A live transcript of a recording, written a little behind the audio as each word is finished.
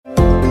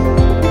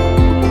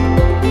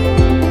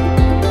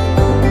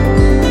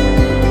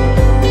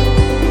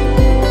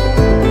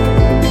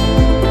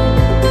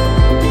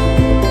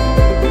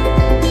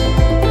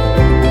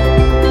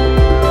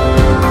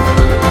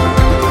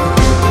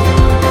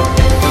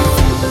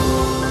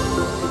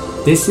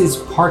This is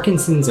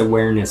Parkinson's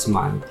Awareness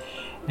Month,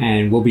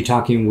 and we'll be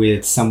talking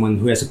with someone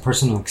who has a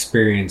personal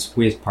experience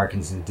with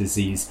Parkinson's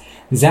disease.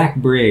 Zack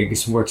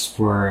Briggs works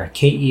for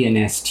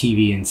KENS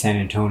TV in San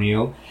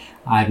Antonio.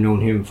 I've known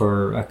him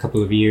for a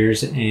couple of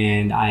years,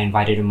 and I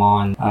invited him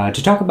on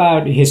to talk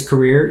about his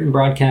career in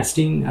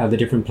broadcasting, the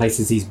different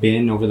places he's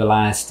been over the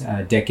last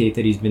decade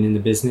that he's been in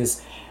the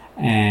business,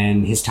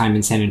 and his time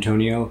in San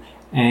Antonio,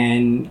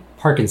 and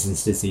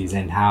Parkinson's disease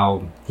and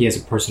how he has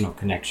a personal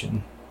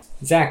connection.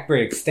 Zack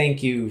Briggs,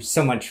 thank you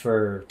so much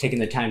for taking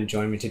the time to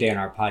join me today on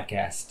our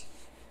podcast.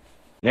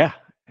 Yeah,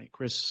 hey,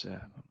 Chris,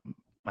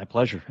 my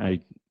pleasure.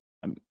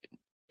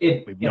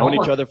 We've known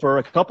each other for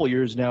a couple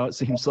years now, it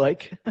seems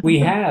like. We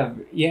have,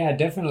 yeah,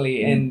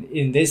 definitely. And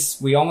in this,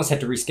 we almost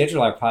had to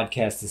reschedule our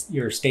podcast.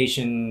 Your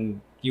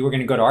station, you were going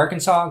to go to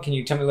Arkansas. Can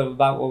you tell me a little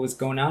about what was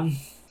going on?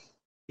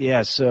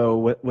 Yeah,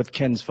 so with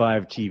KENS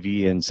 5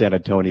 TV in San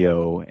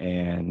Antonio,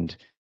 and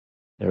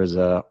there was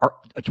a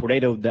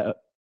tornado that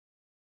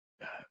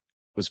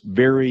was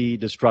very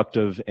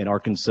destructive in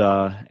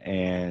Arkansas,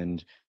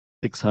 and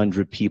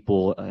 600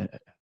 people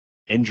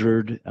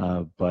injured,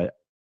 but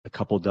a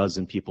couple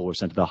dozen people were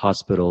sent to the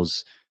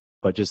hospitals.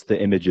 But just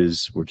the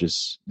images were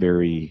just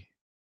very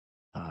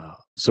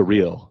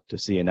surreal to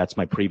see, and that's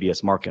my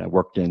previous market. I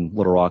worked in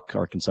Little Rock,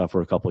 Arkansas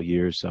for a couple of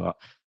years, so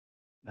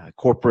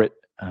corporate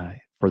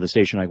for the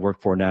station I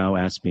work for now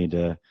asked me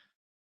to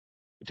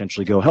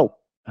potentially go help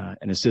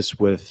and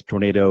assist with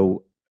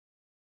tornado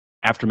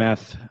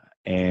aftermath.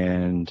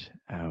 And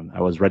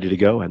I was ready to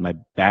go. I had my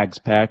bags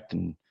packed,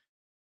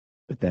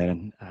 but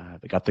then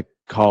they got the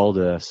call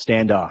to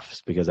stand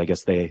off because I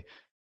guess they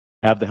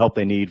have the help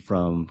they need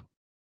from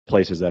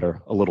places that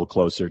are a little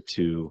closer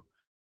to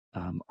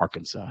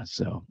Arkansas.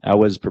 So I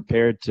was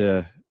prepared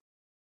to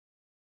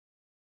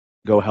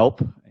go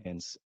help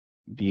and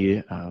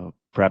be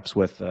perhaps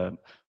with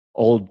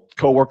old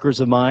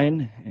coworkers of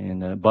mine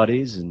and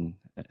buddies, and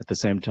at the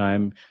same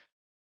time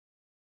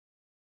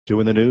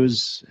doing the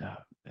news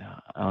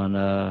on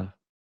the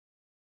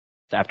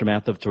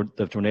aftermath of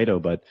the tornado.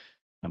 But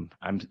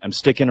I'm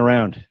sticking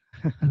around.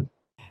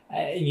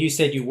 You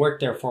said you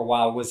worked there for a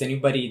while. Was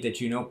anybody that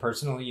you know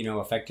personally,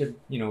 affected,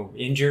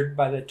 injured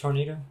by the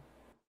tornado?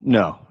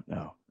 No.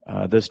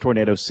 This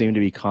tornado seemed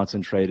to be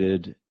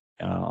concentrated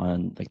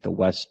on like the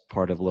west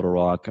part of Little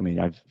Rock. I mean,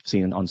 I've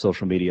seen on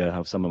social media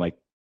how some of my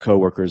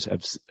coworkers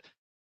have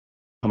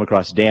come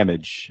across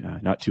damage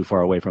not too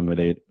far away from where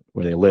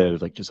they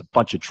live, like just a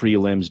bunch of tree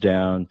limbs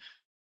down,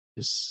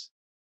 just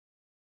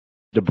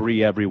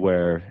debris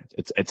everywhere.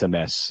 It's a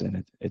mess,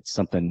 and it's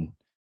something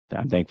that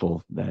I'm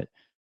thankful that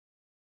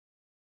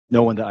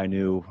no one that I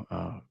knew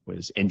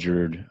was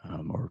injured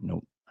or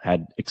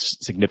had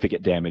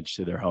significant damage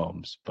to their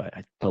homes. But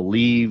I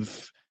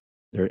believe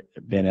there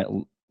have been at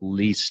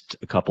least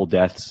a couple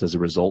deaths as a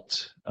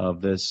result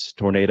of this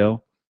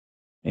tornado.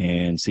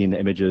 And seeing the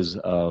images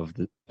of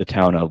the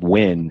town of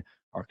Wynne,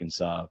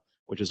 Arkansas,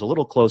 which is a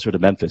little closer to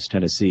Memphis,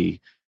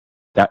 Tennessee,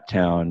 that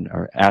town,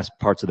 or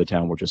parts of the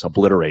town, were just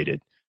obliterated.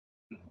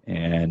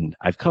 And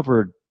I've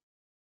covered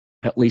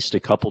at least a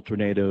couple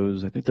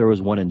tornadoes. I think there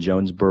was one in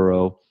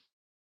Jonesboro.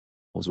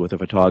 I was with a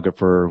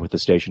photographer with the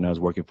station I was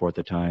working for at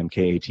the time,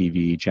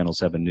 KATV, Channel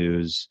 7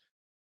 News.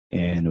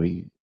 And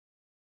we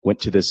went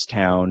to this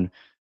town,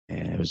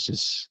 and it was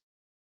just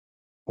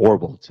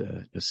horrible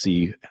to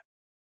see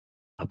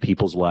how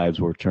people's lives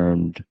were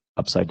turned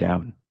upside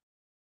down.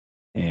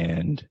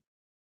 And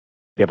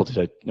be able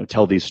to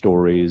tell these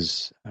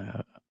stories,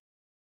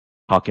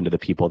 talking to the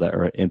people that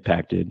are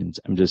impacted. And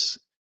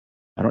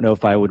I don't know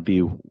if I would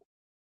be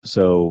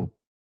so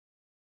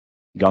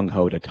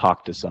gung-ho to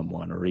talk to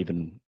someone or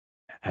even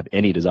have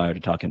any desire to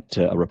talk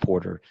to a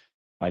reporter.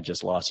 I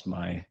just lost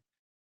my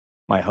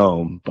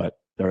home, but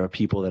there are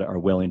people that are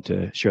willing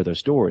to share their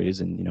stories,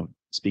 and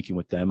speaking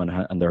with them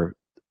on their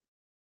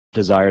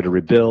desire to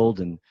rebuild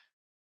and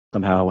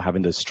somehow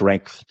having the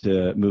strength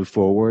to move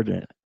forward.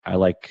 And I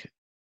like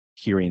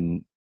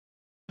hearing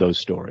those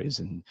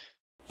stories.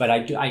 But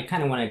I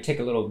kind of want to take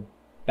a little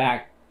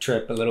back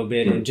trip a little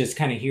bit and just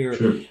kind of hear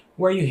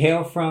where you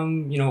hail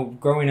from,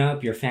 growing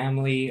up, your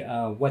family,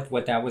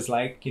 what that was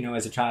like,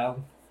 as a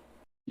child.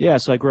 Yeah,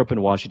 so I grew up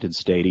in Washington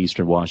State,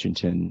 Eastern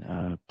Washington,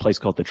 a place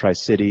called the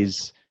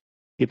Tri-Cities.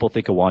 People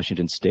think of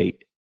Washington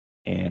State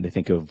and they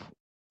think of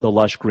the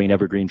lush green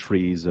evergreen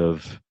trees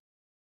of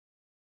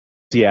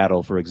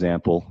Seattle, for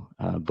example.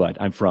 But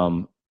I'm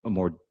from a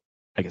more,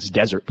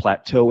 desert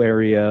plateau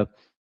area.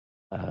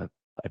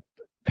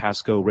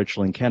 Pasco,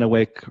 Richland,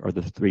 Kennewick are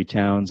the three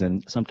towns,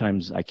 and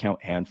sometimes I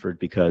count Hanford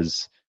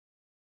because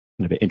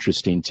kind of an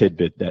interesting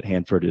tidbit that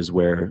Hanford is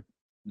where,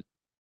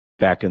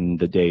 back in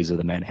the days of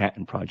the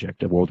Manhattan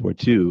Project of World War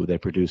II, they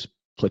produced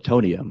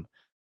plutonium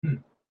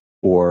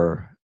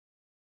or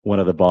one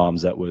of the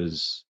bombs that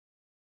was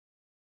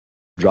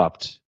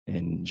dropped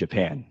in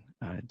Japan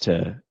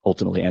to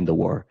ultimately end the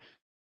war.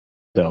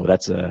 So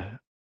that's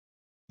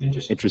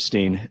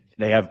interesting.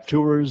 They have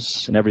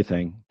tours and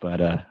everything,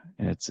 but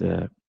it's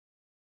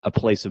a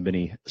place of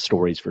many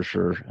stories for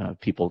sure.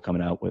 People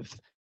coming out with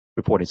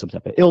reporting some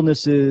type of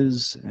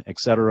illnesses,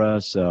 etc.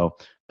 So,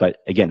 but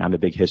again, I'm a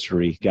big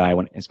history guy,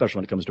 especially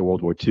when it comes to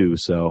World War II.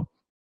 So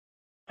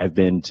I've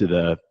been to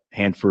the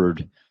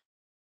Hanford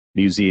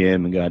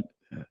Museum and got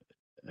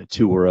a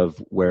tour of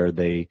where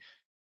they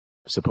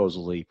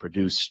supposedly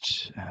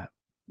produced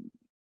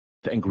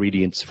the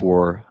ingredients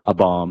for a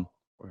bomb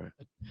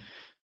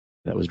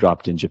that was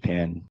dropped in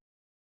Japan.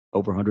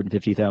 Over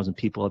 150,000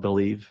 people, I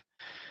believe.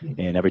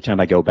 And every time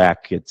I go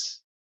back,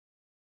 it's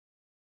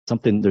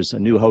something. There's a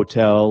new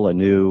hotel, a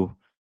new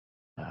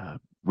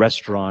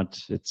restaurant.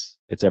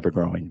 It's ever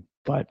growing.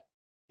 But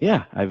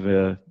yeah, I'm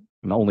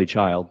an only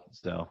child,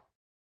 so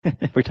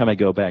every time I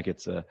go back,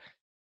 it's a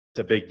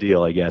big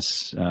deal, I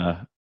guess.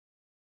 Not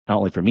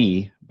only for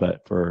me,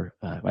 but for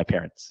my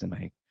parents and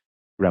my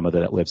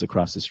grandmother that lives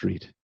across the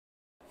street.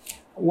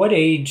 What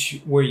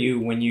age were you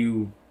when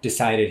you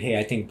decided, hey,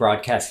 I think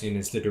broadcasting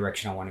is the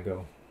direction I want to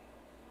go?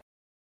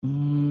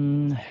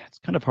 It's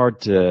kind of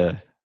hard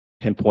to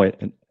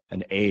pinpoint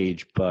an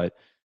age, but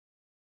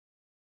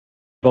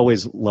I've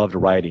always loved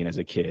writing as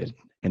a kid,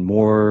 and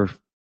more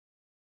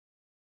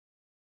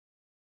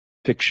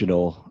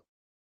fictional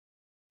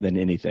than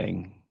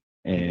anything.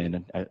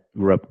 And I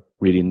grew up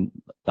reading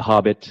The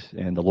Hobbit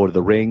and The Lord of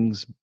the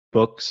Rings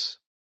books,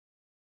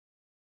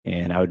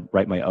 and I would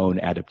write my own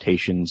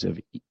adaptations of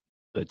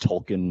the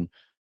Tolkien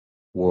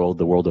world,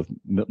 the world of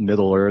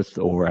Middle Earth,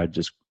 or I'd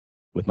just,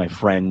 with my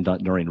friend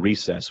during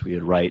recess, we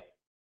would write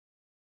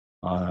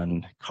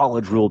on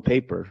college ruled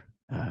paper.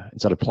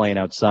 Instead of playing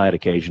outside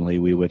occasionally,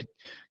 we would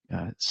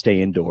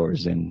stay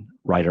indoors and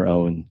write our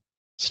own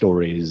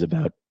stories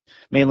about,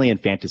 mainly in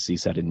fantasy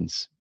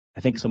settings. I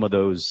think some of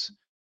those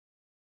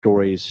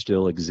stories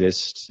still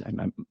exist. I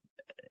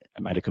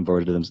might have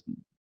converted them,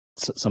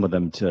 some of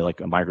them, to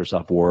like a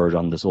Microsoft Word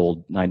on this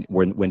old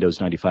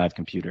Windows 95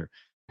 computer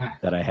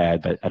that I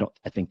had, but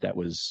I think that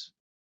was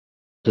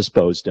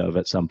disposed of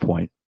at some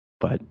point.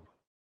 But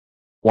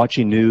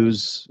watching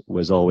news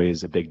was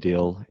always a big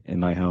deal in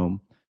my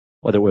home,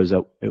 whether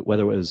it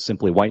was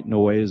simply white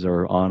noise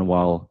or on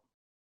while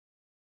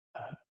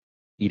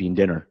eating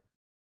dinner.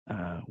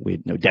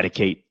 We'd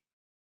dedicate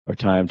our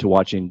time to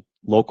watching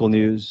local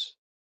news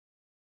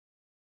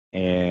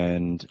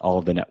and all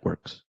of the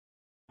networks,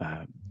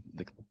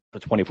 the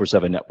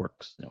 24/7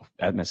 networks,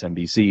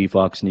 MSNBC,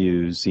 Fox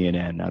News,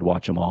 CNN. I'd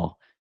watch them all.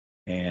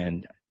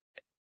 And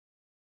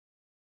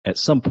at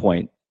some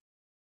point,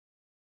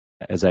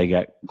 as I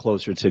got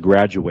closer to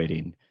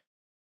graduating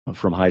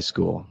from high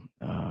school,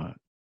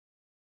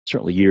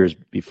 certainly years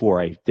before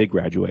I did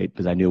graduate,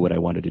 because I knew what I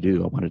wanted to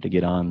do. I wanted to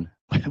get on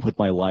with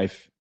my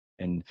life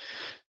and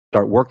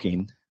start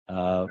working.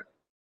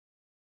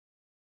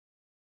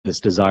 This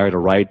desire to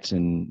write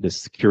and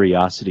this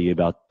curiosity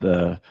about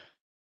the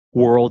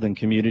world and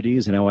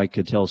communities and how I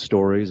could tell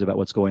stories about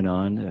what's going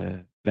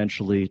on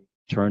eventually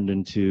turned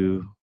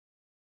into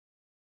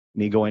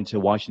me going to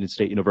Washington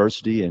State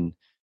University and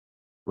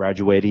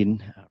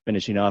graduating,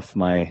 finishing off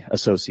my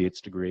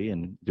associate's degree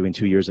and doing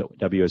 2 years at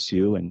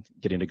WSU and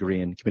getting a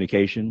degree in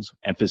communications,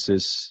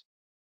 emphasis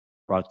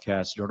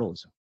broadcast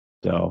journalism.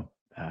 So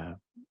when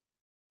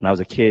I was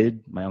a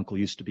kid, my uncle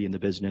used to be in the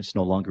business,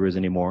 no longer is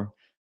anymore.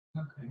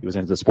 Okay. He was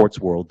into the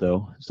sports world,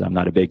 though, so I'm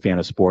not a big fan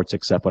of sports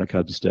except when it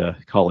comes to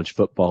college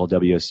football,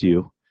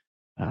 WSU.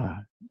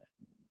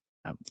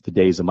 The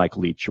days of Mike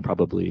Leach are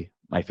probably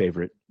my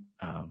favorite.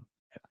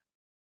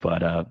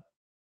 But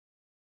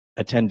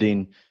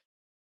attending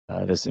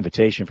this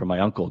invitation from my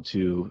uncle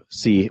to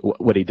see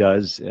what he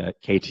does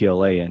at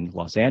KTLA in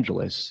Los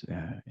Angeles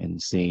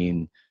and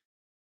seeing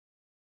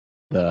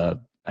the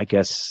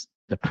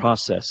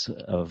process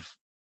of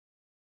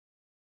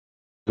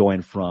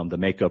going from the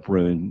makeup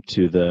room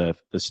to the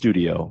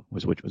studio,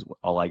 which was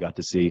all I got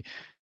to see,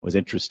 was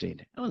interesting.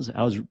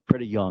 I was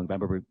pretty young,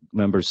 but I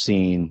remember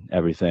seeing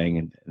everything,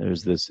 and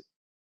there's this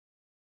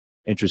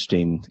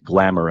interesting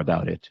glamour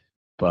about it.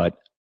 But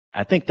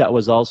I think that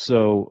was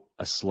also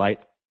a slight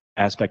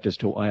aspect as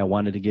to why I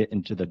wanted to get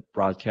into the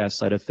broadcast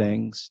side of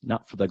things,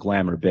 not for the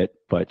glamour bit,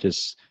 but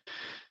just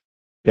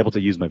be able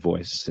to use my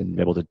voice and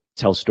be able to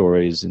tell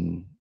stories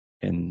in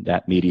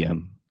that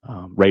medium.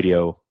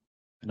 Radio,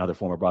 another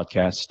form of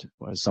broadcast,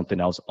 was something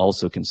I was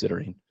also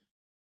considering,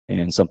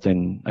 and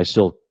something I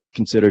still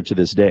consider to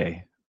this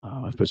day,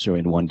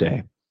 pursuing one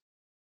day.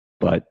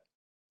 But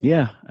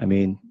yeah, I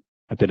mean,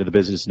 I've been in the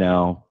business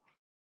now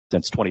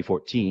since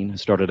 2014. I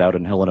started out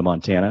in Helena,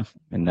 Montana,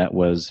 and that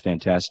was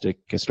fantastic.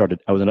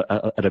 I was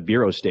at a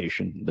bureau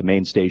station. The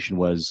main station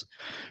was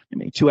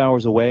maybe 2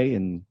 hours away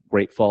in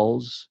Great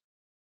Falls,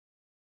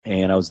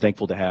 and I was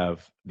thankful to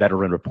have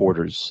veteran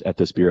reporters at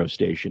this bureau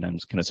station. I'm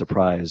kind of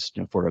surprised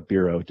for a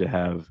bureau to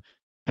have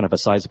kind of a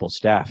sizable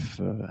staff,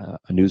 a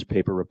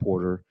newspaper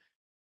reporter,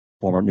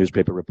 former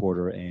newspaper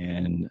reporter,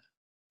 and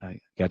a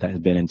guy that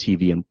had been in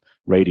TV and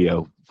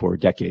radio for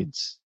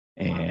decades.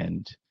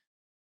 And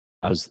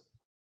I was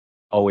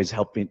always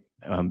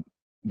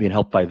being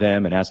helped by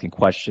them and asking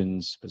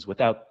questions, because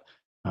without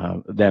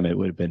them, it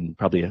would have been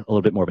probably a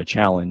little bit more of a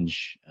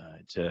challenge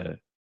to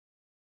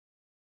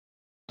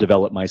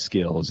develop my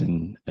skills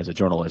in as a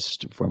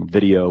journalist, from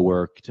video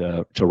work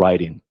to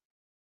writing.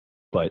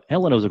 But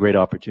Helena was a great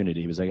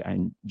opportunity. It was I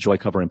enjoy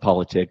covering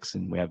politics,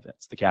 and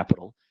that's the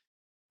capital.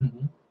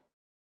 Mm-hmm.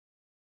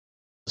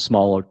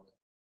 Smaller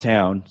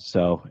town,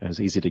 so it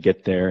was easy to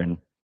get there. And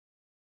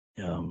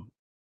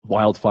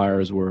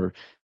wildfires were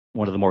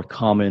one of the more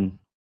common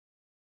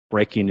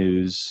breaking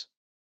news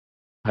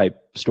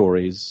type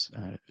stories.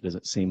 It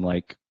doesn't seem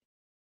like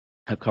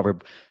I've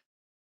covered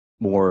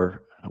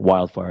more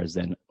wildfires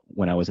than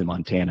when I was in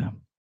Montana.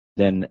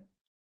 Then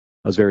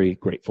I was very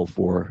grateful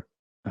for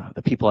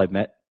the people I've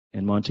met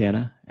in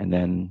Montana. And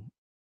then,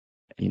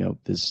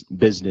 this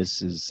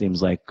business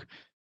seems like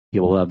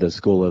people have this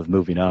goal of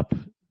moving up,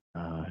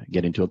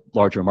 getting to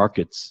larger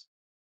markets.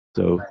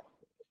 So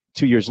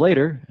 2 years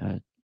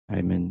later,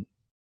 I'm in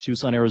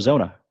Tucson,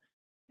 Arizona,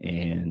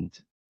 and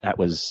that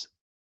was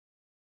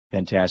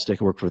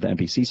fantastic. I worked for the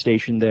NBC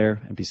station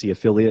there, NBC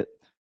affiliate.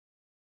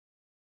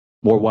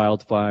 More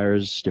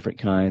wildfires, different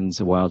kinds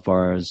of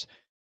wildfires,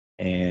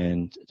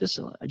 and just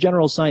a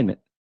general assignment,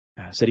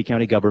 city,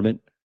 county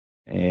government,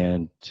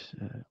 and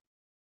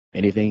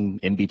anything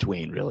in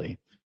between, really.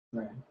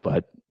 Right.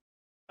 But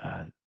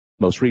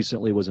most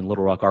recently was in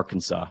Little Rock,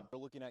 Arkansas.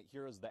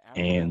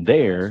 And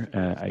there,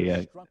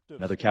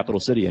 another capital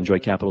city, enjoy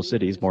capital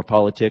cities, more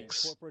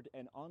politics,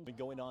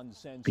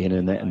 being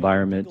in that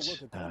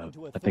environment.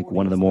 I think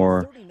one of the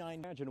more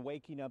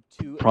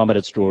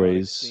prominent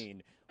stories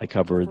I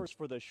covered,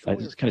 I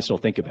just kind of still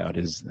think about,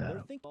 is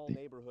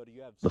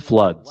the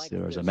floods.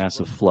 There was a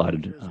massive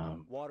flood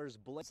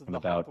from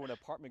about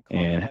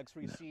and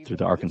through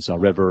the Arkansas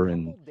River,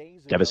 and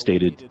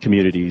devastated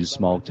communities,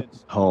 small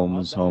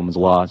homes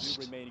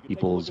lost,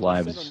 people's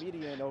lives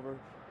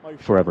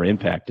forever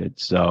impacted.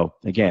 So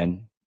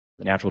again,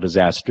 the natural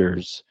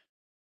disasters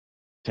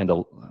tend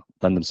to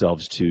lend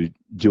themselves to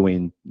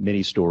doing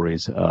many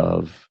stories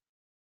of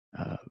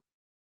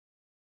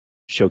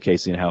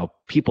showcasing how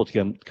people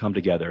come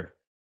together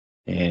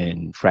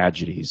in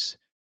tragedies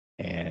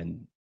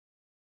and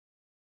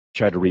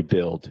try to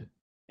rebuild,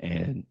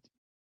 and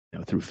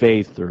through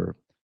faith or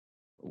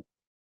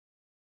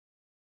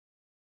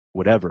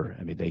whatever.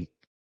 I mean, they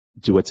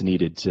do what's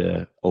needed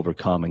to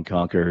overcome and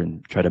conquer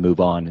and try to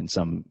move on in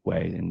some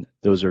way. And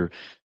those are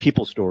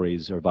people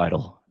stories are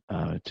vital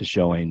to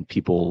showing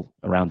people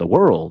around the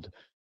world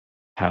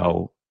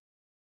how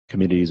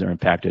communities are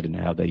impacted and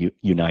how they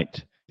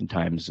unite in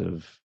times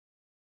of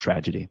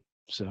tragedy.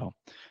 So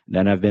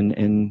then I've been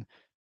in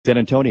San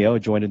Antonio,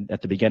 joined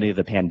at the beginning of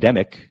the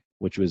pandemic,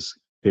 which was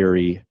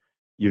very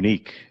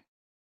unique.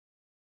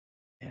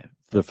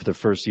 For the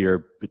first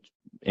year,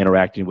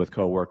 interacting with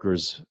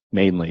coworkers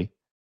mainly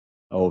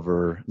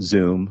over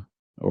Zoom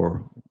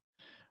or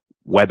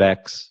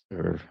WebEx,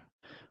 or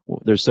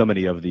there's so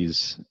many of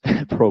these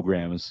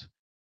programs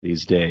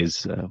these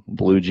days.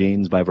 Blue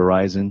Jeans by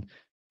Verizon,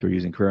 we're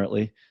using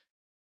currently,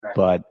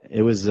 but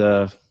it was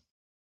a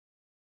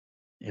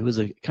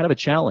kind of a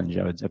challenge,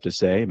 I would have to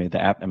say. I mean,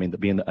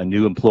 being a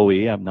new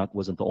employee,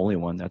 wasn't the only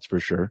one, that's for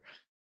sure.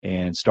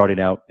 And starting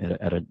out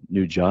at a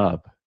new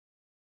job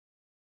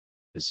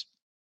is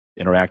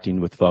interacting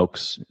with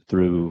folks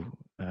through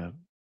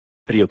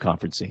video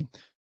conferencing.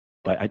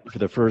 But for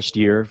the first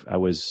year, I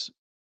was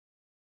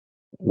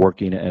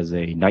working as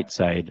a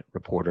nightside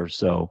reporter,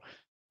 so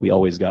we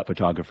always got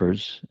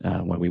photographers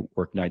when we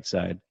worked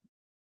nightside.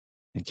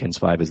 And KENS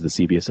 5 is the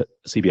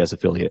CBS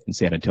affiliate in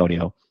San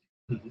Antonio.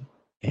 Mm-hmm.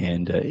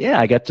 And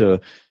I got to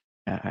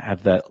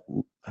have that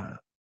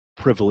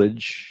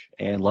privilege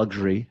and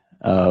luxury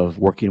of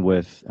working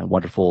with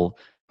wonderful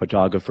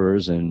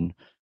photographers and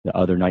the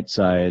other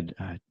nightside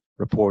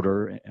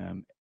reporter,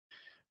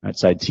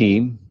 nightside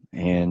team,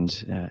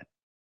 and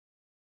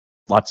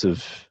lots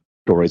of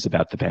stories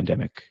about the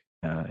pandemic.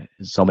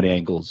 So many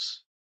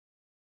angles,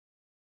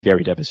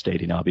 very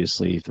devastating,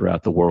 obviously,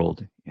 throughout the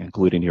world,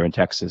 including here in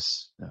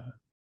Texas.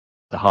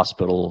 The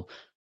hospitals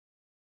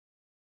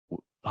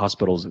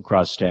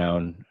across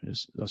town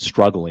is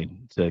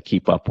struggling to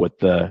keep up with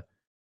the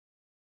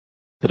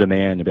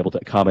demand and be able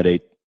to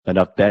accommodate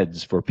enough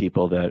beds for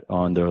people that are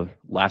on their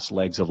last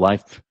legs of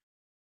life.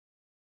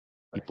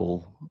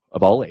 People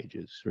of all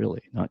ages,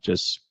 really, not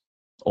just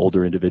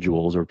older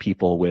individuals or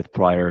people with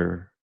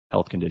prior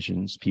health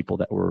conditions, people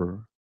that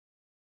were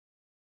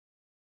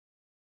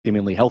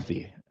seemingly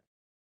healthy,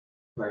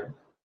 right,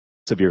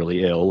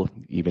 severely ill,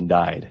 even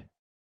died.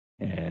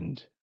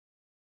 And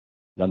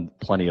done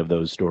plenty of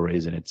those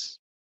stories, and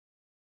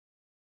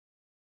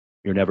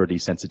you're never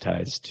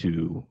desensitized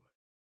to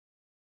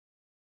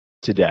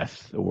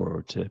death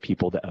or to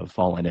people that have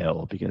fallen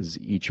ill, because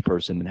each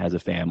person has a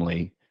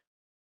family,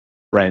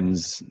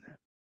 friends,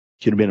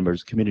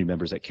 community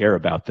members that care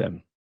about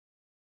them.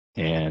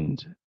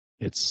 And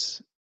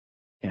it's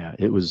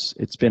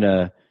been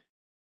a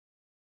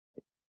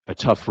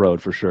tough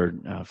road for sure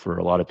for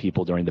a lot of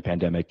people during the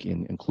pandemic,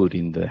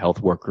 including the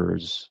health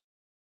workers,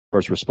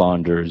 first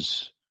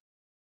responders,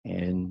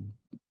 and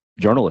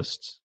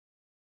journalists.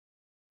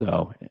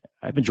 So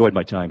I've enjoyed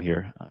my time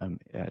here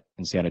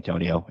in San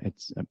Antonio.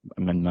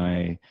 I'm in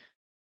my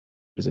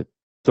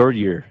third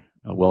year.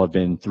 Well, I've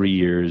been 3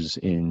 years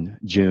in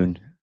June.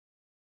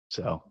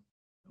 So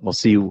we'll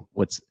see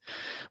what's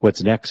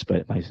next.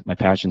 But my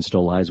passion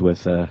still lies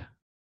with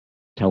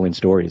telling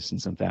stories in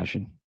some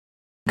fashion.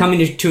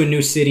 Coming to a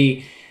new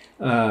city,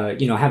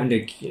 having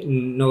to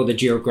know the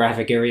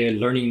geographic area,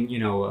 learning,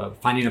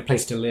 finding a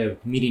place to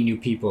live, meeting new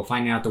people,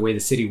 finding out the way the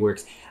city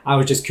works. I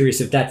was just curious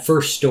if that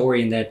first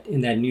story in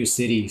that new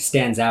city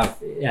stands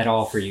out at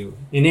all for you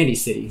in any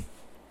city.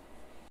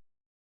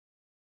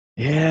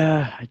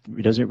 Yeah,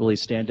 it doesn't really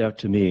stand out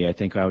to me. I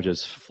think I was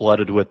just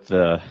flooded with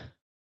the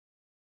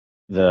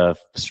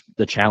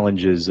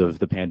challenges of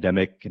the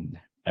pandemic and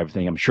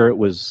everything. I'm sure it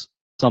was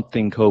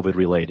something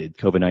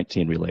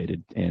COVID-19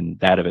 related, and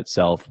that of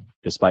itself,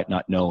 despite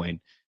not knowing,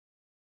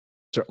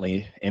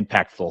 certainly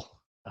impactful.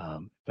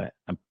 But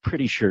I'm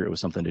pretty sure it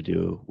was something to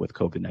do with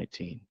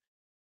COVID-19.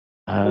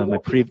 My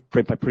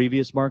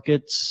previous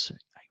markets,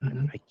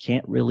 I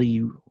can't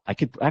really. I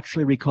could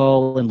actually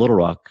recall in Little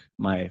Rock,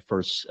 my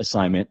first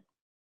assignment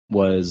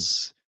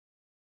was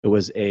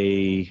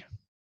a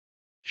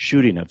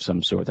shooting of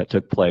some sort that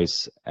took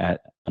place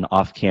at an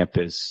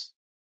off-campus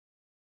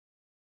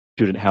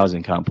student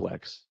housing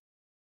complex.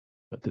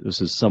 But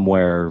this is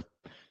somewhere,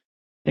 I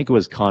think it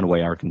was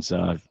Conway,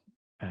 Arkansas,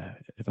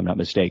 if I'm not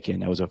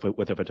mistaken. I was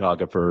with a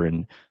photographer,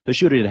 and the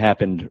shooting had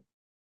happened,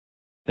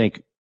 I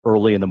think,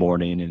 early in the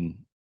morning, and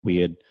we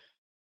had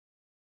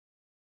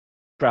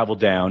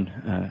traveled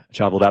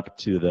up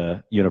to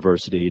the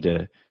university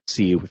to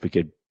see if we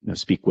could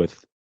speak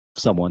with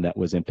someone that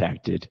was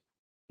impacted.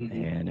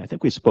 Mm-hmm. And I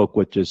think we spoke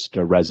with just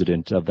a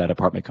resident of that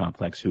apartment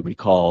complex who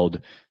recalled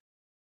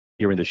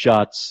hearing the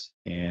shots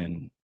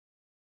and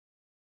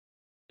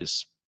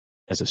just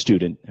as a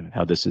student,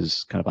 how this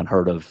is kind of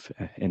unheard of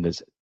in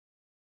this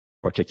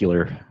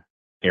particular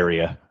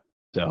area.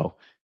 So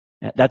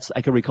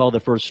I can recall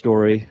the first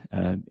story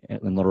in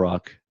Little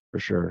Rock for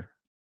sure.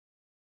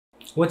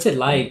 What's it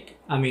like?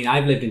 I mean,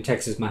 I've lived in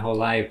Texas my whole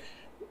life.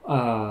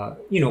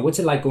 What's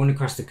it like going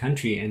across the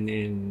country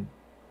and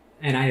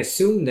I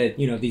assume that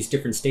these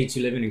different states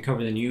you live in and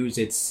cover the news,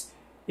 it's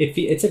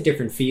a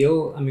different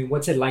feel. I mean,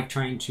 what's it like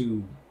trying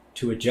to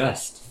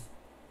adjust?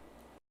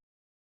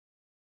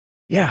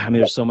 Yeah, I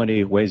mean, there's so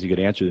many ways you could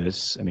answer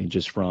this. I mean,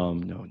 just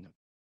from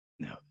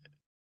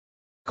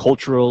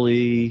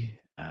culturally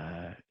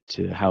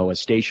to how a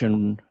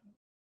station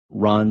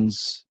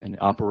runs and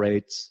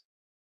operates.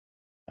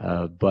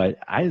 But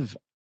I've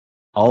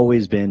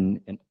always been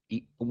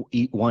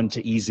one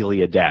to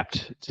easily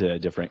adapt to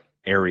different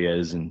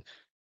areas and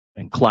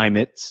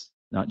climates,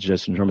 not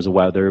just in terms of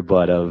weather,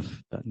 but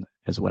of,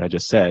 as what I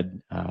just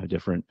said,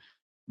 different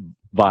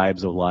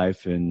vibes of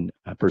life and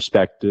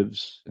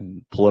perspectives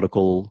and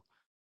political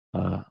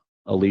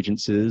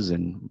allegiances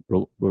and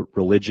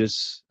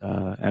religious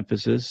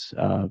emphasis.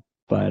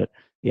 But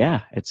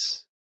yeah,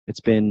 it's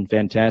been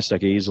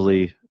fantastic. I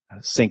easily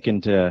sink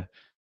into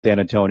San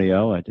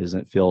Antonio. It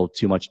doesn't feel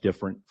too much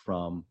different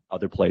from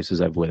other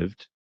places I've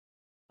lived.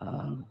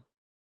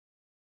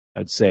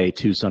 I'd say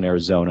Tucson,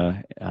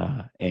 Arizona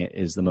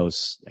is the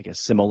most, I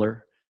guess,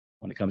 similar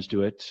when it comes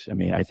to it. I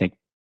mean, I think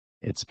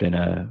it's been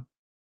a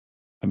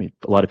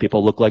lot of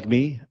people look like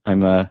me.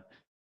 On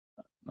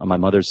my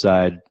mother's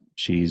side,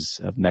 she's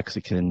of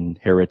Mexican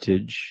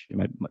heritage.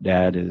 My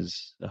dad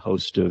is a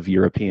host of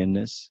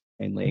Europeanness,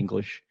 mainly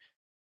English.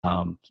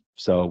 And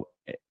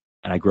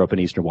I grew up in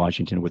Eastern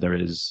Washington, where there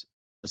is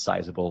a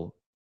sizable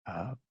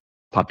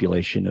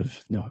population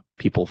of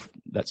people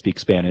that speak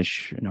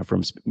Spanish,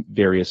 from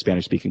various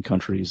Spanish-speaking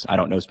countries. I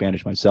don't know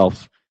Spanish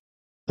myself,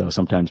 so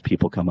sometimes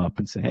people come up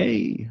and say,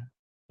 "Hey,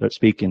 they're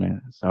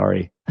speaking."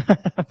 Sorry,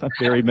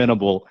 very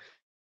minimal.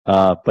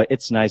 But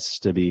it's nice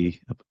to be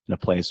in a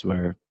place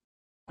where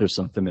there's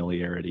some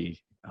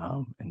familiarity,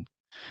 and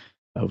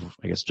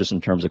I guess just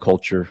in terms of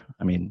culture.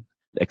 I mean,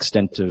 the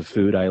extent of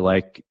food I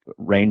like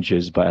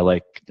ranges, but I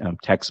like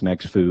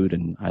Tex-Mex food,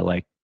 and I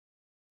like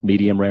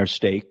medium rare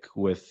steak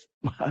with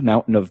a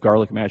mountain of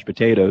garlic mashed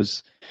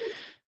potatoes.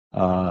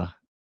 I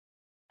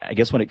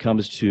guess when it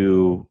comes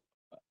to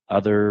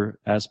other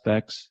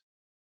aspects,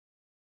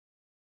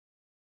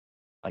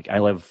 like I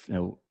love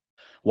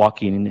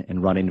walking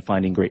and running,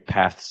 finding great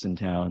paths in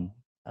town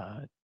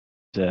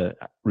to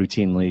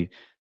routinely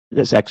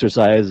just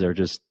exercise or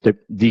just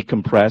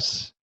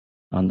decompress.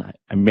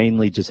 I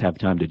mainly just have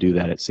time to do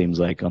that, it seems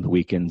like, on the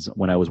weekends.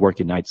 When I was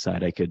working night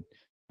side, I don't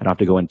have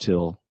to go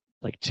until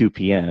like 2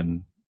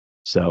 p.m.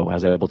 So I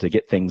was able to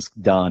get things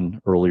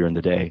done earlier in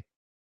the day.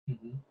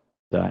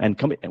 Mm-hmm.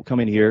 And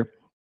coming here,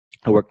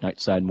 I work night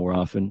side more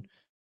often.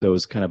 So it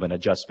was kind of an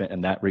adjustment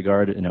in that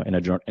regard.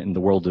 In the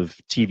world of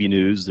TV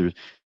news, you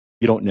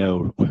don't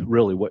know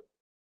really what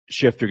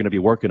shift you're going to be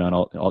working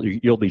on.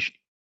 You'll be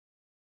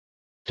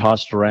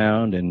tossed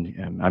around,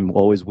 and I'm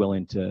always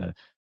willing to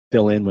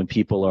fill in when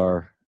people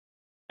are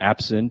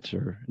absent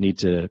or need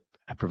to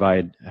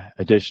provide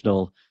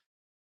additional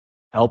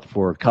help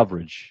for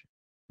coverage.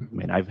 I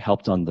mean, I've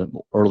helped on the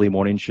early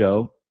morning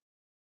show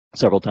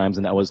several times,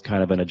 and that was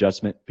kind of an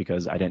adjustment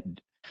because I didn't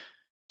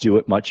do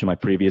it much in my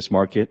previous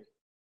market.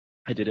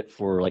 I did it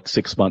for like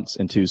 6 months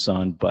in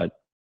Tucson, but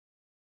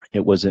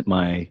it wasn't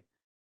my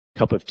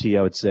cup of tea,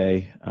 I would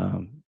say,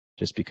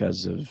 just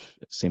because of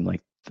it seemed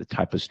like the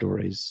type of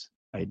stories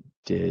I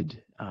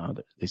did.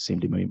 They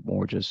seemed to be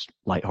more just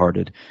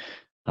lighthearted.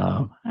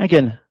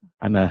 Again,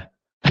 I'm a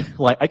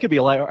I could be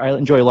a light. I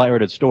enjoy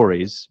lighthearted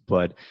stories,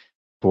 but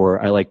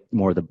I like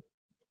more the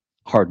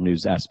hard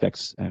news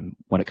aspects. And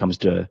when it comes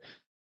to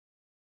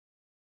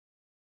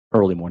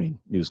early morning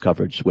news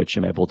coverage, which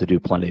I'm able to do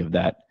plenty of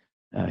that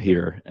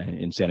here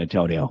in San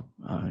Antonio.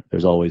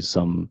 There's always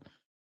some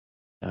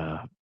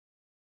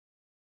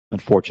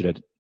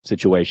unfortunate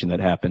situation that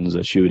happens,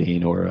 a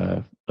shooting or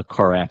a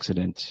car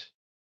accident,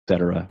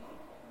 etc.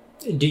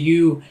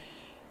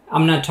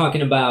 I'm not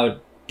talking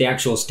about the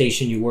actual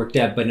station you worked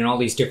at, but in all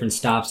these different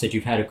stops that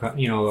you've had,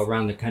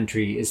 around the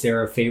country, is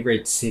there a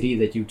favorite city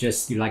that you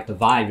like the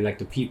vibe, you like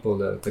the people,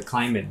 the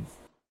climate?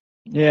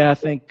 Yeah, I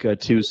think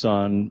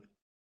Tucson.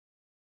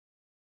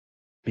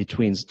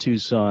 Between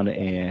Tucson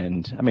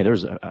and, I mean,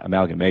 there's an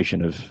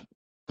amalgamation of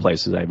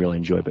places I really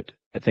enjoy, but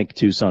I think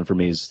Tucson for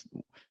me is,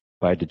 if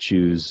I had to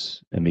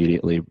choose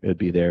immediately, it'd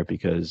be there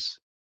because,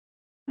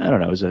 I don't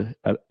know, it was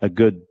a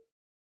good,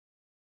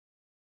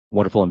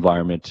 wonderful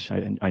environment.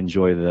 I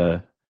enjoy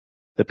the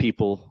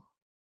people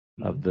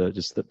of the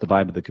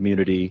vibe of the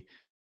community.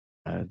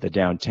 The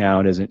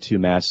downtown isn't too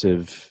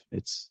massive.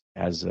 It's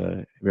has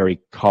a very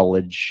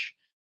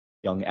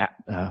young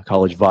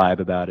college vibe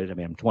about it. I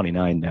mean, I'm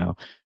 29 now,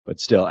 but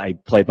still, I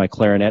played my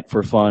clarinet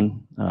for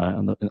fun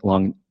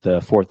along the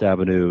 4th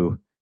Avenue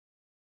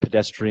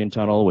pedestrian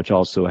tunnel, which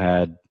also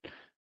had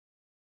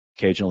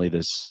occasionally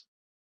this,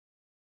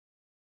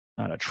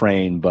 not a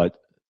train, but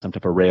some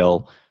type of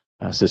rail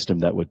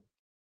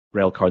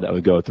rail car that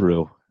would go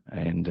through.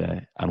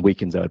 And on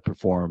weekends, I would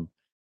perform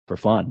for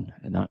fun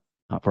and not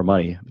for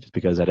money, just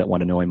because I didn't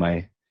want to annoy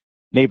my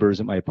neighbors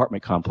at my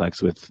apartment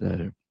complex with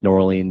New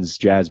Orleans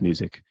jazz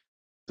music.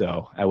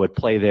 So I would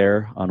play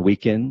there on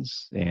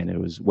weekends, and it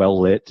was well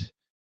lit,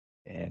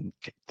 and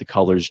the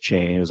colors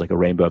changed. It was like a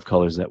rainbow of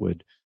colors that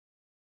would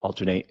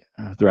alternate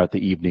throughout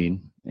the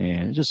evening,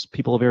 and just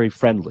people very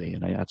friendly.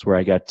 And that's where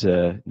I got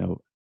to,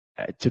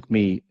 it took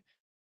me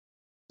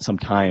some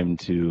time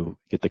to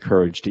get the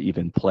courage to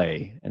even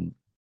play and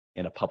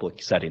in a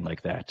public setting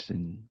like that.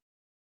 And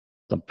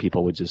some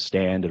people would just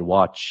stand and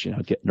watch,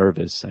 get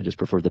nervous. I just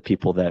prefer the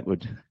people that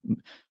would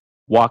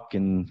walk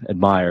and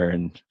admire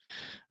and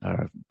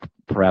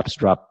perhaps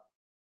drop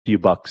a few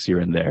bucks here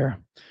and there.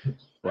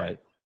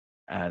 But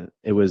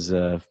it was,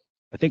 I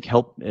think,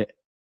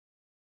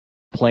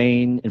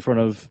 playing in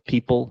front of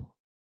people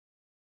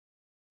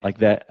like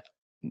that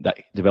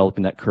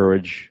developing that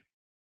courage,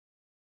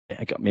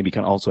 maybe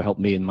can also help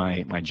me in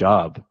my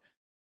job,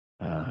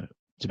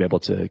 to be able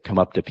to come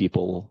up to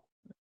people,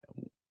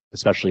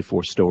 especially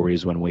for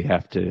stories when we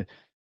have to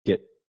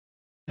get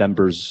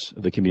members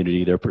of the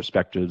community, their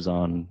perspectives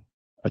on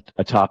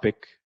a topic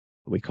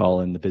we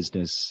call in the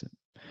business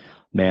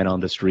man on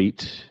the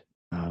street.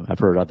 I've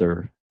heard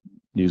other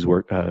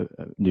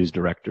news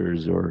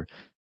directors or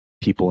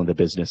people in the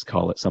business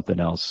call it something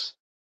else,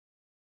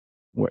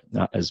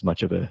 not as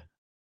much of a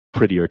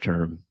prettier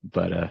term,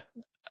 but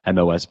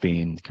MOS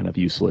being kind of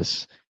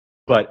useless.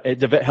 But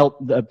it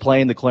helped,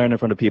 playing the clarinet in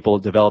front of people,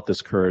 develop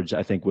this courage,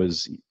 I think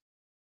was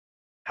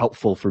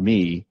helpful for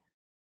me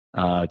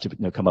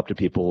to come up to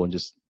people and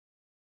just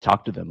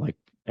talk to them like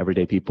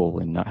everyday people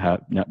and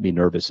not be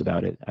nervous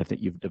about it. I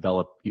think you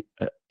develop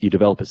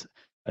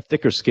a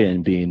thicker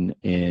skin being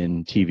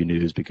in TV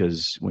news,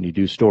 because when you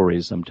do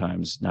stories,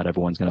 sometimes not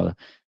everyone's going to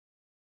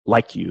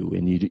like you,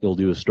 and you'll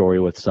do a story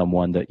with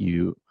someone that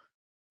you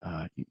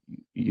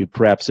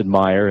perhaps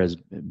admire, has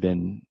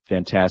been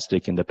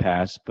fantastic in the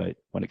past, but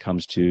when it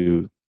comes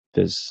to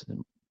this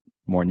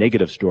more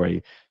negative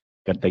story,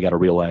 they got to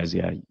realize,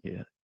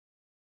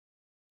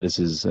 this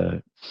is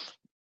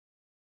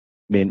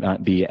may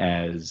not be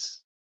as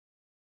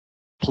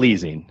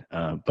pleasing,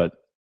 but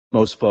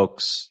most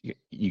folks,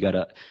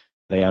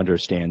 they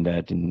understand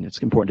that, and it's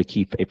important to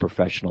keep a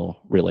professional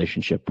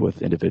relationship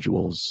with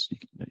individuals.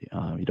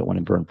 You don't want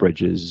to burn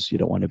bridges. You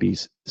don't want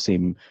to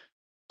seem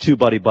too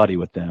buddy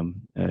with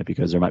them,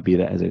 because there might be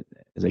that,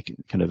 as I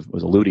kind of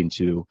was alluding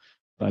to,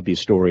 might be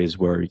stories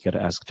where you got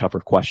to ask tougher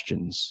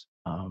questions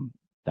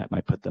that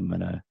might put them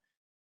in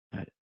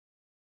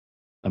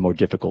a more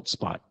difficult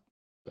spot.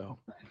 So,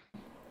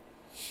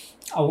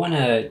 I want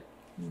to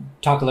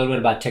talk a little bit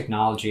about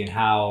technology and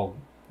how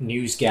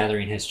news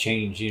gathering has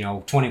changed.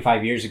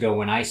 25 years ago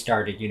when I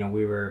started,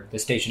 the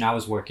station I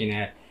was working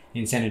at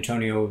in San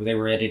Antonio, they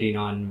were editing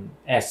on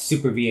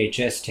Super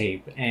VHS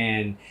tape,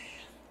 and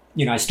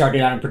I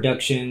started out in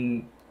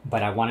production,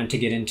 but I wanted to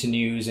get into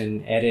news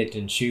and edit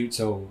and shoot.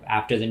 So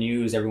after the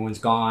news, everyone's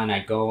gone,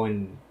 I'd go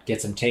and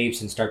get some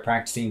tapes and start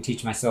practicing,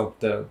 teach myself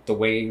the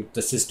way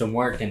the system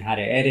worked and how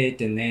to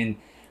edit. And then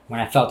when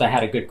I felt I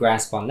had a good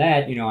grasp on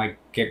that, I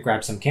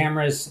grab some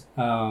cameras,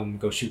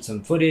 go shoot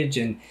some footage.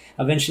 And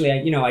eventually,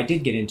 I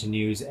did get into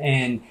news.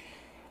 And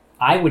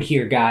I would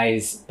hear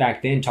guys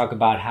back then talk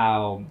about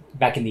how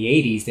back in the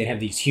 80s, they'd have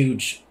these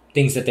huge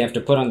things that they have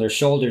to put on their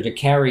shoulder to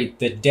carry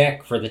the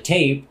deck for the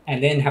tape,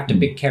 and then have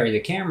to carry the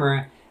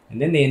camera.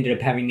 and then they ended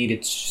up having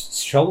needed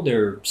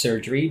shoulder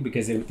surgery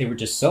because they were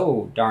just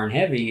so darn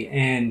heavy.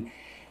 And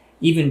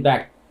even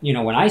back,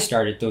 when I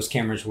started, those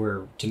cameras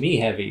were to me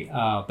heavy.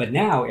 But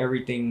now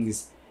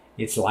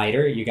it's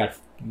lighter. You got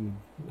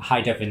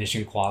high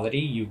definition quality.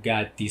 You've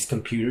got these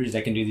computers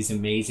that can do these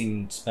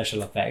amazing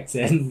special effects,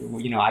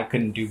 and I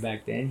couldn't do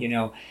back then.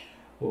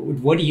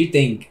 What do you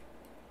think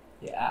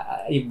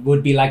it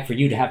would be like for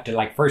you to have to,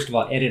 like, first of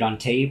all, edit on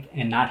tape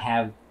and not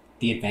have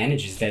the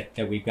advantages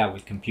that we've got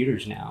with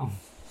computers now?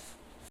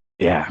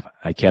 Yeah,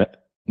 I can't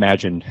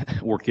imagine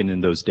working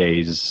in those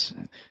days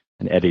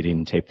and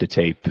editing tape to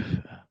tape.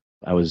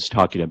 I was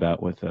talking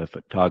about with a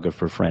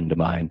photographer friend of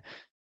mine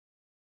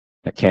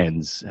at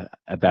KENS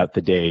about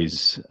the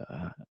days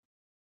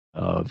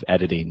of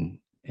editing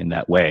in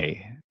that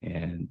way,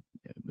 and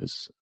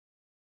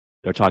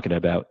they're talking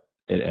about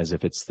it as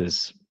if it's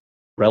this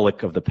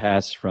relic of the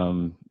past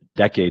from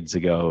decades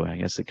ago. I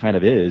guess it kind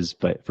of is,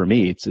 but for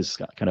me, it's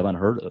just kind of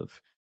unheard of.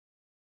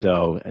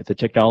 So the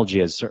technology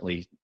has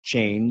certainly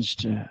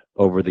changed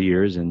over the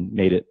years and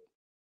made it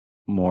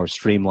more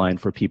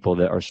streamlined for people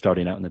that are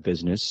starting out in the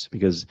business,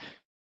 because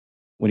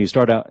when you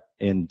start out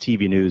in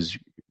TV news,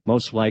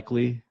 most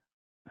likely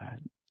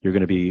you're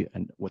going to be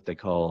what they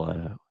call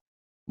a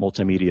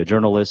multimedia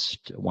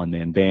journalist,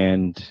 one-man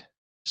band,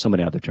 so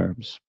many other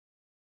terms,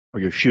 or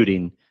you're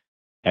shooting,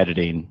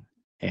 editing,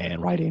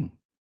 and writing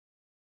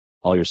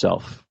all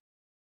yourself.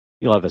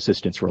 You'll have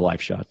assistants for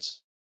live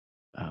shots.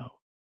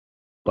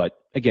 But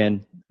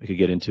again, we could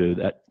get into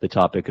the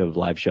topic of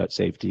live shot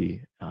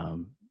safety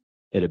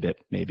in a bit,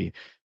 maybe.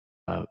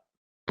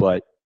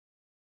 But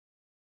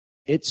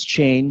it's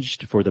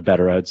changed for the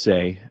better, I would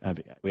say.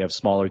 We have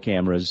smaller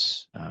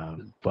cameras,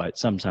 but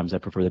sometimes I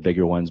prefer the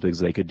bigger ones because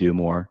they could do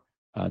more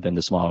than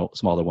the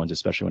smaller ones,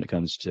 especially when it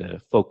comes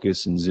to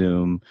focus and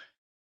zoom.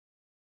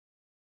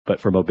 But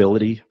for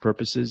mobility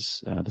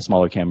purposes, the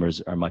smaller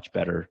cameras are much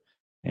better.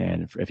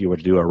 And if you were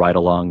to do a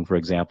ride-along, for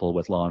example,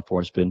 with law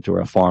enforcement or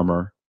a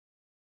farmer,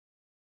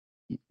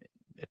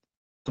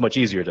 it's much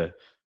easier to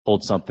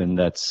hold something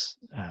that's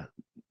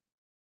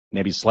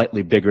maybe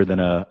slightly bigger than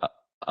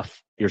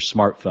your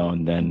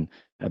smartphone than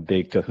a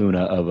big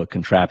kahuna of a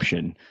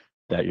contraption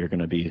that you're going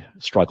to be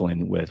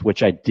struggling with,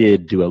 which I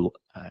did do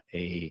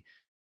a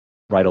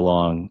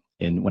ride-along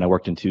when I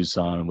worked in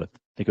Tucson with, I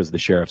think it was the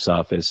sheriff's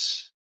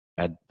office.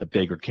 I had the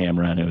bigger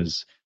camera, and it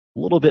was a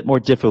little bit more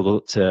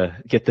difficult to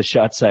get the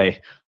shots I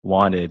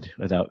wanted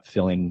without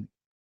feeling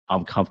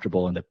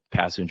uncomfortable in the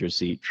passenger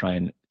seat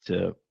trying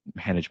to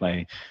manage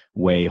my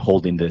way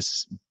holding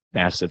this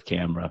massive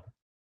camera.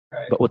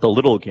 Right. But with the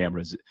little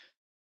cameras,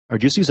 are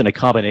just using a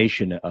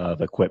combination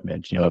of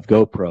equipment, of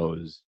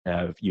GoPros,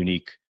 have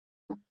unique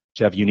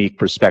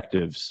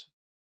perspectives.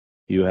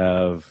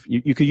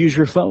 You could use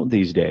your phone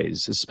these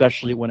days,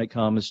 especially when it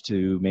comes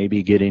to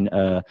maybe getting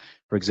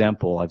for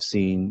example, I've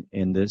seen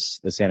in the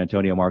San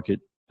Antonio market,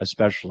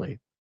 especially,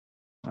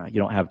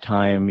 you don't have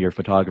time, your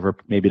photographer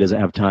maybe doesn't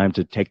have time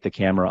to take the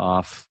camera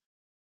off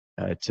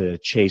to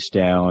chase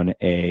down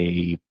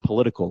a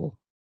political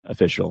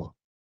official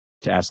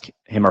to ask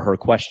him or her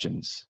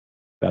questions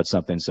about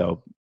something.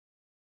 So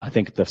I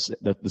think the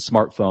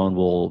smartphone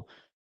will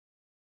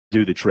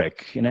do the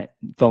trick. And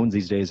phones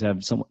these days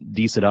have some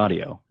decent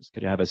audio. It's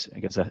good to have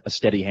a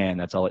steady hand.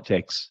 That's all it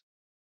takes.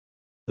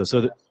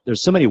 So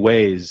there's so many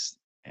ways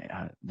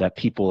that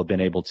people have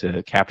been able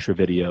to capture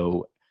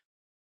video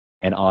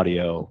and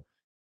audio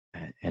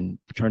and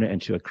turn it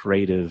into a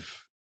creative,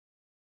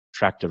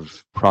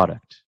 attractive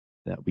product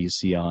that we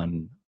see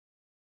online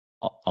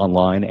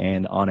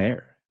and on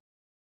air.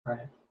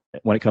 Right.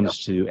 When it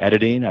comes to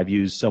editing, I've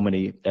used so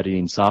many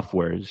editing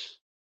softwares.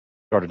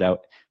 Started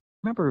out,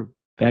 remember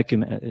back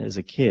as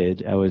a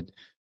kid, I would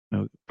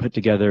put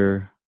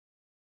together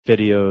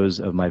videos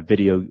of my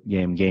video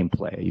game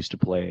gameplay. I used to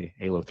play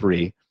Halo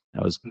 3.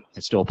 I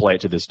still play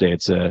it to this day.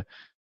 It's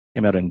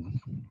came out in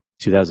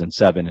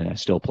 2007, and I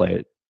still play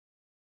it.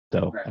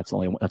 So right. that's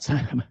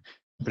I'm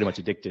pretty much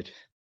addicted.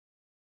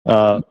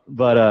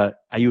 But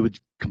I would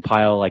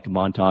compile like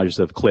montages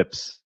of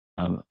clips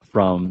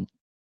from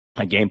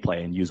my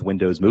gameplay and use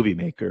Windows Movie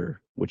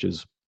Maker, which I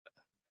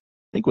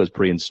think was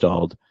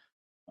pre-installed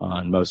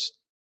on most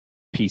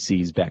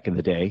PCs back in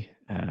the day.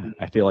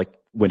 I feel like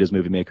Windows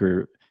Movie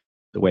Maker,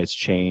 the way it's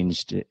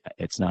changed,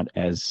 it's not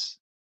as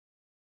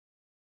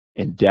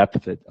in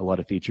depth. A lot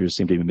of features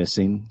seem to be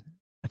missing.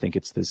 I think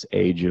it's this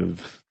age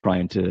of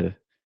trying to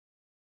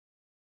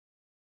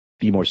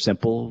be more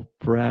simple,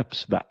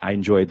 perhaps. But I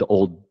enjoyed the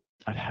old,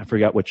 I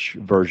forgot which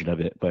version of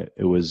it, but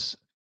it was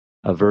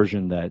a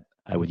version that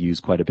I would use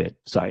quite a bit.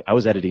 So I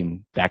was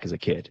editing back as a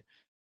kid.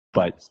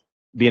 But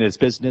being in this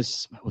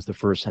business was the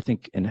first, I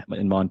think, in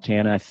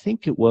Montana, I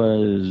think it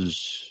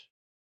was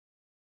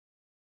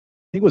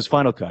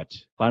Final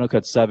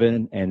Cut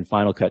 7 and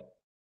Final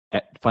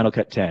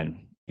Cut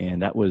 10.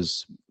 And that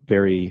was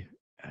very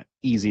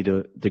easy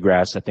to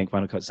grasp. I think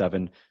Final Cut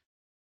 7,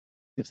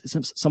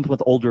 some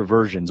with older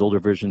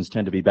versions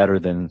tend to be better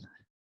than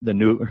the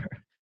newer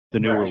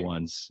right.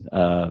 ones.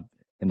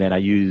 And then I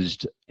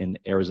used in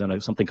Arizona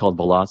something called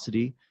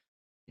Velocity.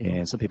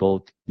 and some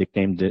people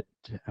nicknamed it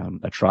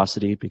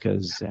atrocity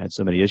because it had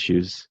so many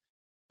issues.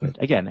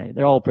 But again,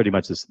 they're all pretty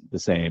much the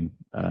same.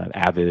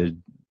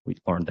 Avid, we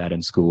learned that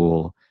in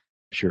school.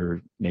 I'm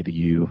sure maybe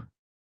you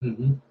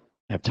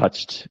have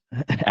touched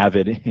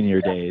Avid in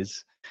your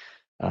days.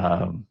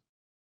 And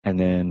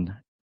then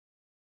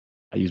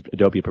I use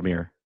Adobe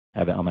Premiere,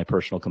 have it on my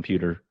personal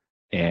computer,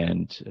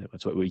 and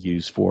that's what we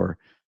use for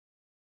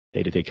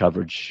day-to-day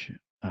coverage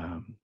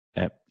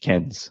at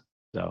KENS.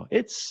 So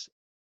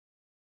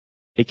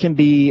it can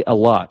be a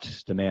lot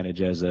to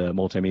manage as a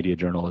multimedia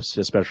journalist,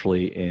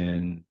 especially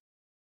in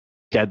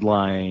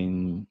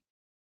deadline,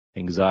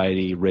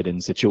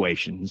 anxiety-ridden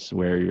situations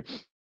where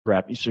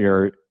perhaps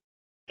you're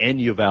in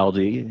Uvalde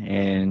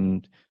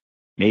and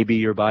maybe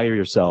you're by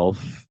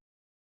yourself,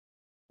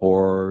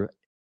 or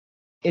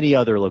any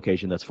other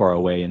location that's far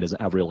away and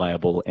doesn't have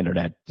reliable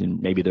internet,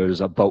 and maybe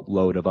there's a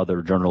boatload of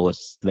other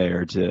journalists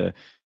there to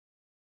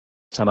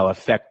somehow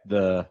affect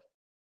the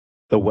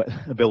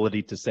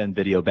ability to send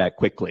video back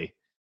quickly.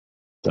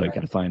 So you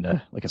got to find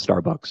a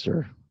Starbucks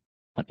or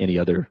any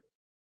other.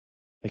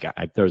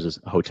 There's this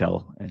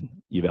hotel in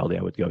Uvalde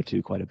I would go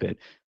to quite a bit.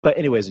 But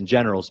anyways, in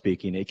general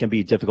speaking, it can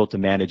be difficult to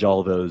manage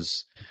all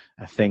those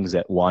things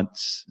at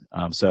once.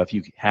 So if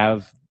you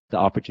have the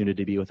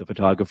opportunity to be with a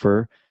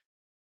photographer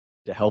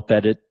to help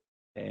edit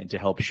and to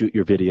help shoot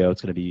your video,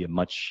 it's going to be a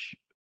much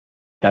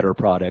better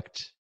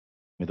product.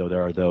 Though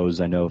there are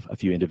those, I know a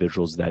few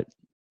individuals that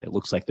it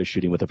looks like they're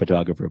shooting with a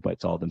photographer, but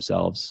it's all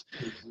themselves.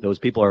 Those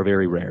people are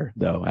very rare,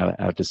 though,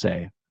 I have to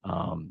say.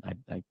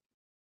 I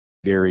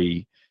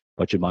very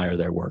much admire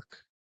their work,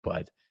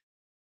 but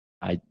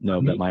I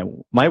know that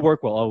my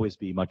work will always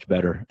be much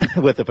better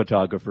with a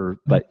photographer.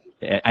 But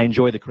I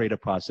enjoy the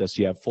creative process.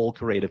 You have full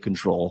creative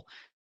control.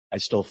 I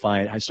still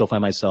find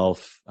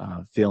myself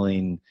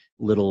feeling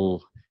a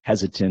little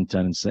hesitant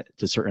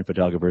to certain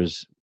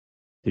photographers.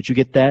 Did you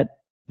get that?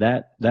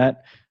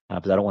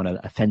 Because I don't want to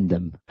offend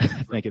them,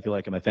 make it feel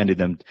like I'm offending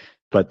them.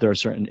 But there are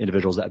certain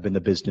individuals that have been in the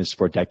business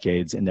for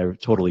decades, and they're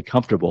totally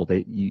comfortable.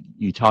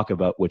 You talk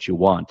about what you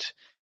want,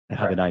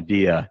 have an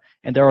idea,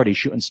 and they're already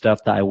shooting stuff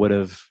that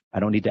I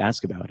don't need to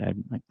ask about.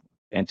 I'm like,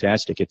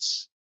 fantastic.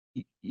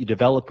 You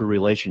develop a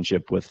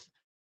relationship with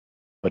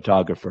a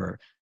photographer,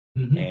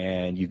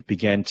 and you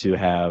begin to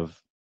have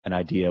an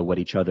idea what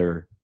each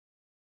other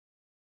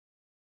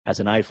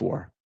has an eye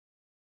for,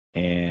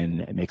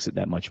 and it makes it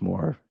that much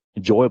more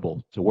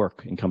enjoyable to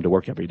work and come to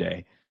work every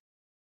day.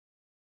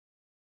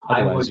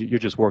 Otherwise, you're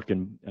just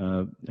working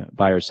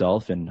by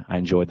yourself, and I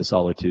enjoy the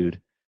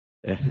solitude.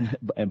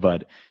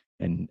 But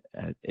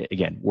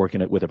again,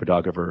 working with a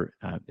photographer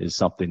is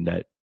something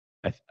that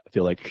I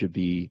feel like should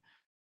be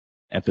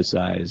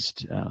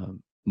emphasized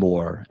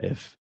more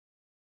if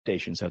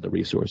stations have the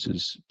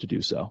resources to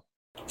do so.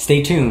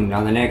 Stay tuned.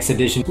 On the next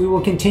edition, we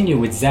will continue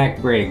with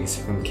Zack Briggs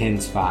from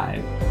KENS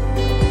 5.